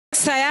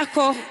fursa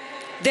yako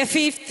the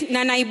fifth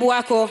na naibu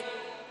wako.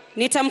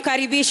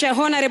 Nitamkaribisha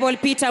Honorable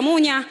Peter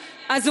Munya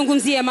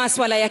azungumzie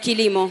masuala ya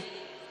kilimo.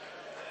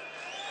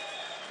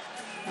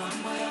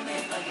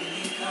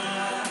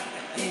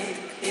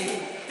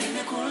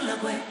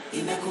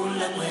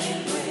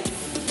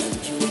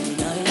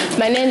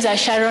 My name is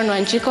Sharon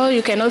Wanjiko.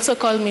 You can also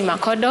call me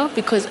Makodo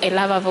because I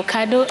love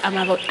avocado. I'm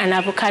an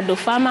avocado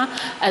farmer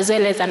as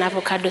well as an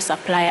avocado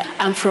supplier.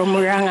 I'm from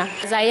Muranga.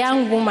 As a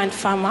young woman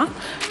farmer,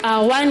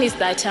 one is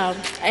that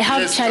I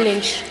have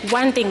challenge.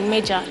 One thing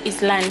major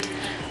is land.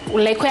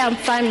 Like where I'm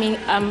farming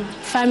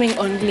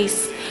on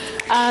lease.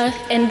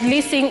 And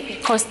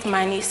leasing costs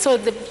money. So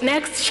the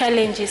next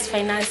challenge is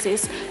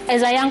finances.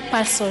 As a young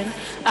person,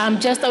 I'm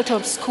just out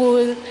of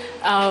school,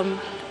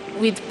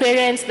 with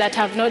parents that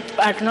are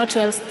not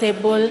well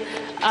stable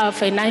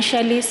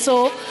financially.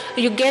 So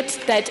you get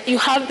that you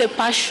have the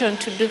passion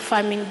to do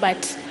farming,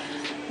 but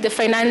the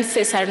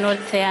finances are not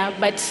there.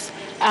 But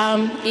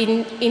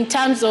in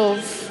terms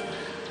of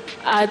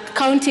at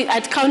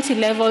county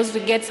levels, we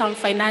get some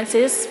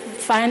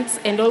funds,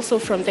 and also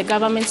from the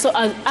government. So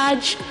I'll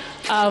urge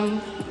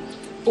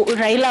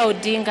Raila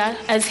Odinga,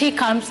 as he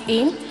comes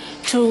in,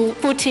 to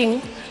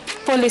putting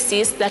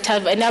policies that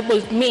have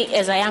enabled me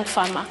as a young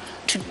farmer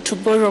to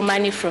borrow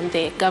money from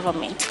the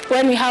government.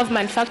 When we have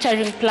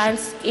manufacturing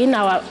plants in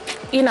our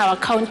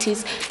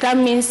counties, that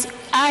means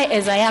I,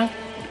 as a young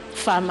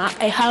farmer,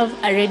 I have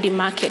a ready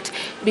market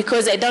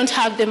because I don't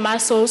have the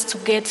muscles to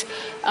get,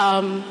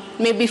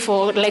 maybe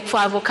for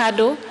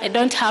avocado, I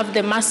don't have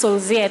the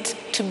muscles yet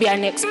to be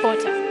an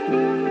exporter.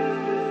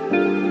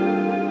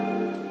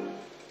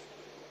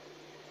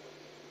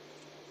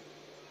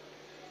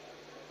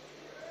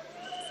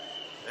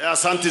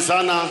 Asante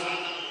sana,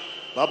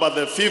 Baba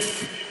the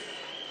fifth.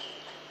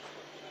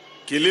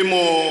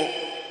 Kilimo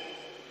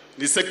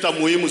ni sekta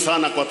muhimu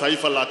sana kwa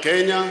taifa la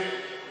Kenya.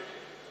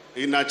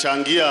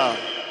 Inachangia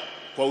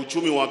kwa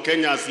uchumi wa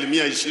Kenya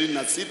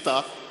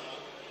 26%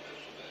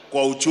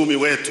 kwa uchumi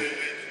wetu.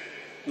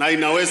 Na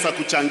inaweza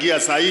kuchangia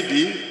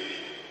zaidi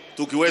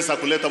tukiweza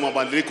kuleta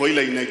mabadiliko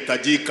ile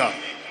inahitajika.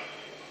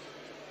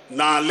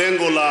 Na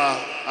lengo la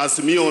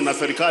Azimio na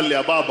serikali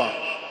ya baba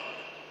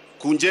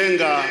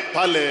kujenga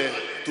pale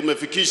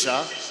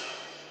tumefikisha,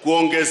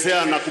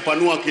 kuongezea na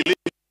kupanua kilimo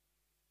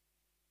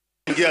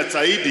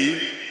zaidi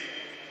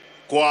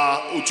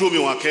kwa uchumi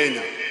wa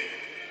Kenya.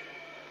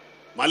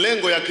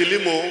 Malengo ya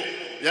kilimo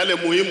yale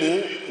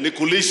muhimu ni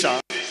kulisha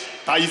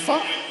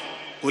taifa,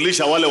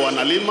 kulisha wale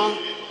wanalima,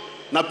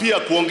 na pia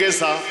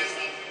kuongeza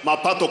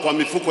mapato kwa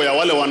mifuko ya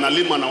wale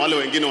wanalima na wale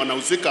wengine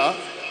wanahusika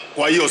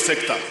kwa hiyo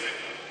sekta.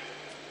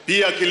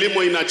 Pia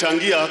kilimo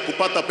inachangia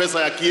kupata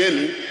pesa ya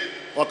kieni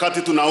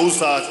wakati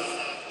tunauza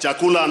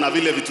chakula na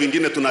vile vitu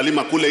vingine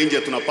tunalima kule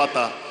nje,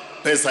 tunapata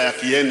pesa ya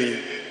kieni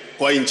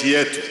kwa nchi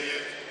yetu.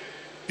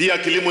 Pia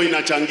kilimo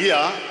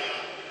inachangia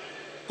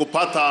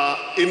kupata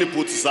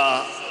inputs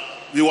za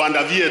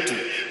viwanda vyetu,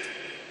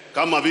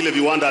 kama vile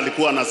viwanda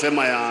alikuwa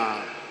anasema ya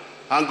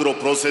agro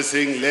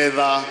processing,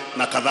 leather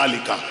na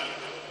kadhalika.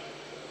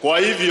 Kwa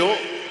hivyo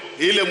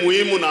ile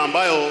muhimu na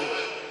ambayo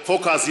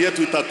focus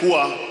yetu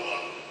itakuwa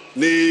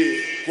ni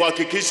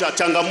kuhakikisha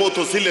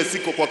changamoto zile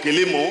ziko kwa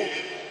kilimo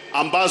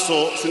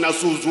ambazo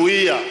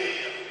zinasuzuia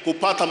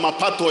kupata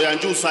mapato ya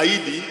juu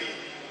zaidi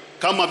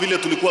kama vile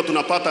tulikuwa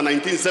tunapata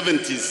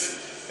 1970s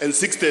and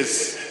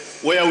 60s,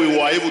 where we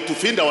were able to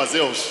feed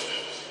ourselves,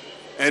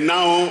 and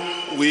now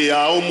we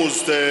are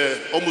almost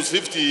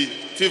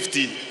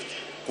 50-50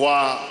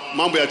 kwa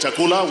mambo ya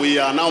chakula. We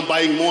are now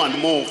buying more and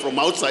more from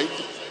outside.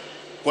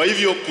 Kwa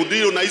hivyo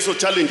kudio na hizo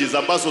challenges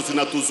ambazo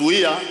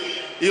zinatuzuia,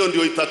 hiyo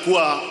ndio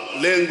itakuwa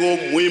lengo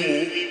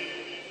muhimu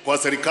kwa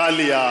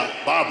serikali ya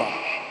baba,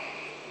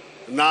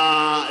 na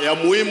ya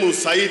muhimu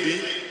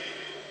zaidi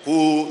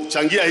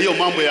kuchangia hiyo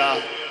mambo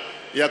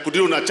ya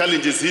kudio na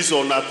challenges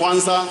hizo. Na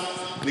kwanza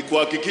ni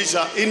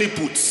kuhakikisha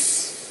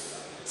inputs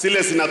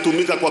zile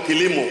zinatumika kwa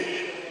kilimo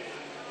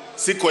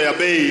siko ya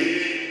bei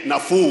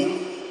nafuu,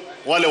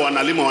 wale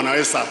wanalima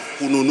wanaweza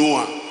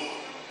kununua.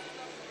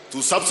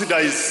 To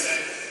subsidize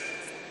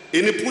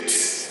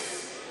inputs,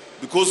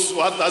 because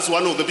that's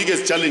one of the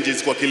biggest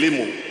challenges kwa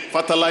kilimo.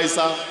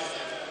 Fertilizer,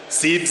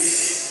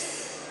 seeds,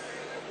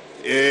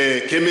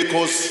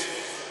 chemicals,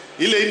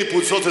 ile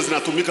inputs zote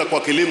zinatumika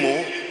kwa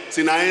kilimo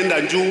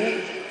zinaenda juu,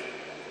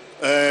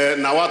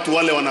 na watu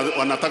wale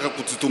wanataka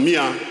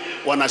kututumia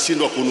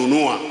wanashindwa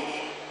kununua.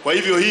 Kwa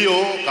hivyo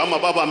hiyo, kama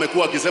baba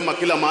amekuwa akisema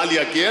kila mahali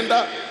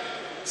akienda,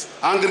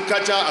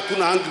 agriculture,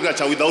 hakuna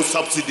agriculture without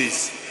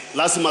subsidies.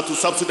 Lazima tu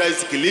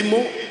subsidize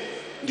kilimo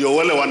ndio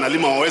wale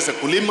wanalima waweze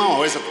kulima,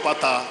 waweze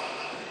kupata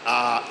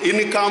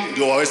income,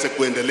 ndio waweze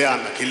kuendelea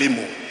na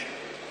kilimo.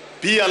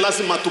 Pia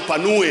lazima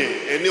tupanue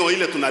eneo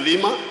ile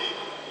tunalima.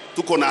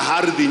 Tuko na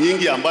ardhi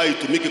nyingi ambayo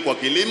itumiki kwa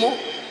kilimo,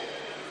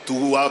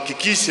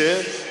 tuhakikishe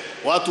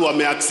watu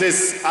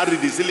wameaccess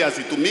ardhi zile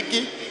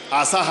hazitumiki,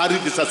 hasa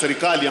ardhi za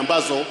serikali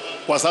ambazo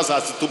kwa sasa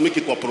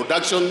hazitumiki kwa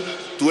production,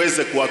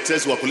 tuweze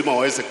kuaccess wakulima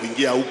waweze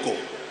kuingia huko.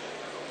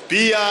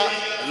 Pia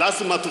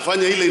lazima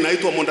tufanye ile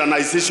inaitwa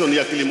modernization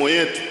ya kilimo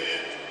yetu.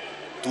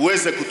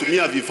 tuweze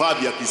kutumia vifaa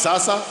vya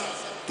kisasa,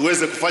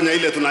 tuweze kufanya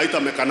ile tunaita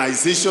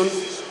mechanization,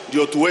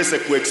 ndio tuweze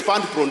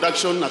kuexpand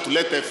production na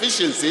tulete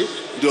efficiency,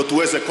 ndio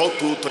tuweze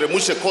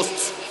turemushe cost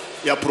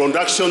ya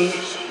production,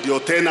 ndio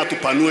tena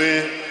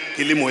tupanue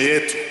kilimo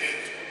yetu.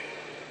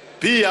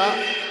 Pia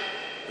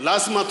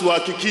lazima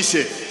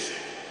tuhakikishe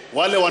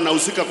wale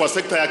wanahusika kwa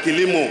sekta ya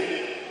kilimo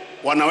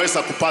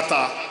wanaweza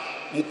kupata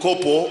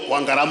mkopo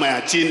wa gharama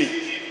ya chini.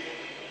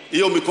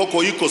 Hiyo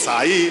mikoko iko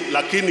sahihi,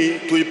 lakini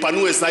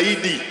tuipanue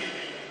zaidi.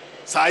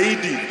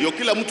 Ndio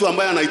kila mtu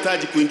ambaye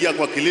anahitaji kuingia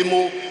kwa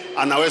kilimo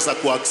anaweza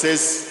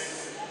kuaccess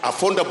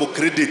affordable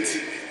credit,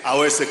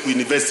 aweze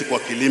kuinvest kwa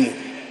kilimo.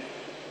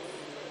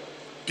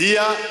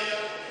 Pia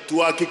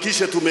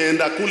tuhakikishe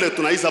tumeenda kule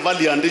tunaisa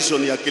value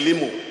addition ya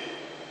kilimo.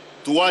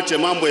 Tuache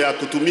mambo ya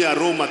kutumia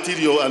raw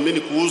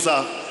material,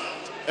 kuuza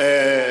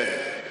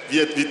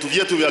vitu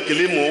vyetu vya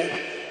kilimo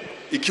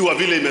ikiwa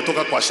vile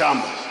imetoka kwa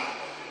shamba.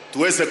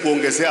 Tuweze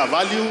kuongezea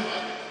value,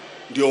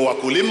 ndio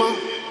wakulima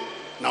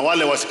na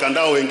wale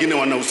washikandao wengine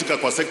wanahusika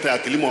kwa sekta ya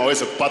kilimo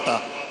waweze kupata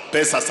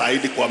pesa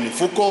zaidi kwa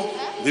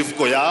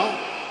mifuko yao,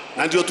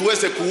 na ndio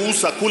tuweze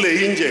kuuza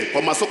kule nje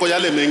kwa masoko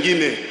yale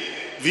mengine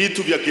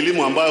vitu vya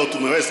kilimo ambayo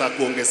tumeweza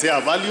kuongezea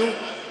value,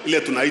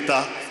 ile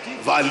tunaita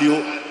value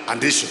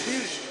addition.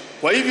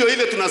 Kwa hivyo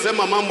ile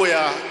tunasema mambo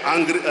ya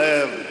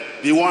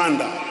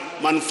viwanda,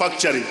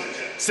 manufacturing,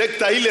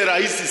 sekta ile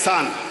rahisi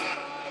sana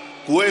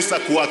kuweza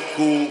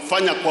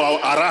kufanya kwa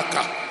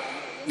haraka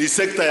ni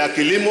sekta ya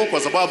kilimo,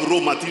 kwa sababu raw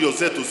materials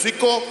zetu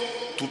ziko.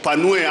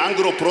 Tupanue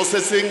agro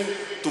processing,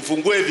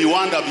 tufungue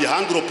viwanda vya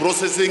agro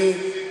processing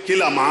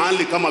kila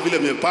mahali kama vile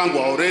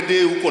imepangwa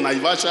already huko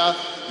Naivasha,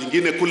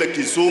 vingine kule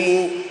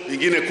Kisumu,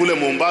 vingine kule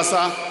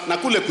Mombasa na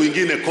kule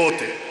kwingine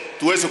kote.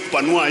 Tuweze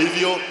kupanua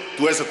hivyo,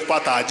 tuweze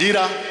kupata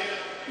ajira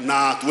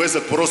na tuweze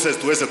process,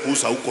 tuweze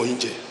kuuza huko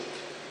nje.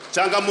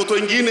 Changamoto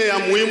nyingine ya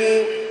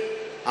muhimu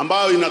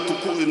ambayo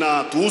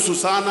inatuhusu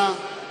sana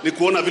ni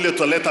kuona vile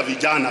tutaleta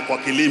vijana kwa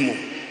kilimo.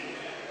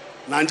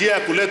 Na njia ya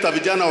kuleta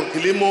vijana kwa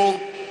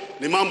kilimo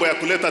ni mambo ya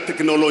kuleta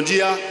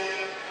teknolojia,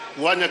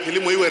 kufanya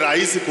kilimo iwe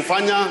rahisi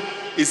kufanya,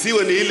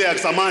 isiwe ni ile ya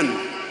zamani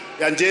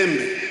ya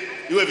njembe.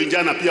 Iwe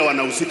vijana pia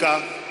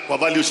wanahusika kwa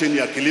value chain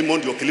ya kilimo,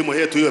 ndio kilimo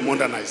yetu iwe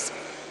modernized.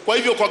 Kwa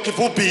hivyo kwa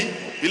kifupi,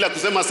 bila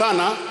kusema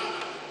sana,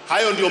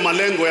 hayo ndio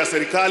malengo ya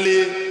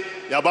serikali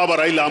ya Baba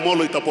Raila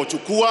Amolo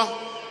itapochukua,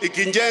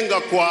 ikijenga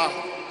kwa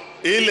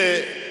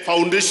ile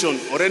foundation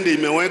already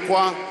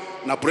imewekwa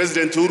na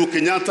President Uhuru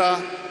Kenyatta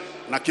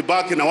na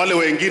Kibaki na wale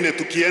wengine.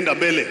 Tukienda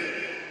mbele,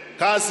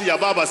 kazi ya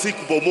baba si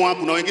kubomoa.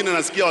 Kuna wengine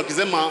nasikia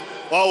wakisema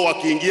wao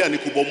wakiingia ni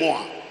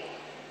kubomoa,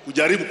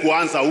 kujaribu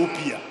kuanza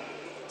upya.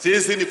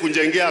 Sisi ni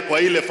kujengea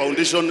kwa ile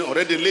foundation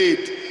already laid,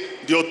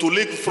 ndio to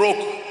leapfrog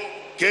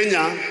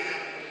Kenya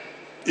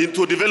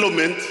into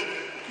development,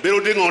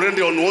 building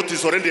already on what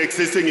is already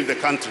existing in the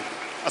country.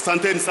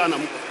 Asanteni sana.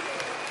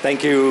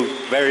 Thank you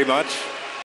very much.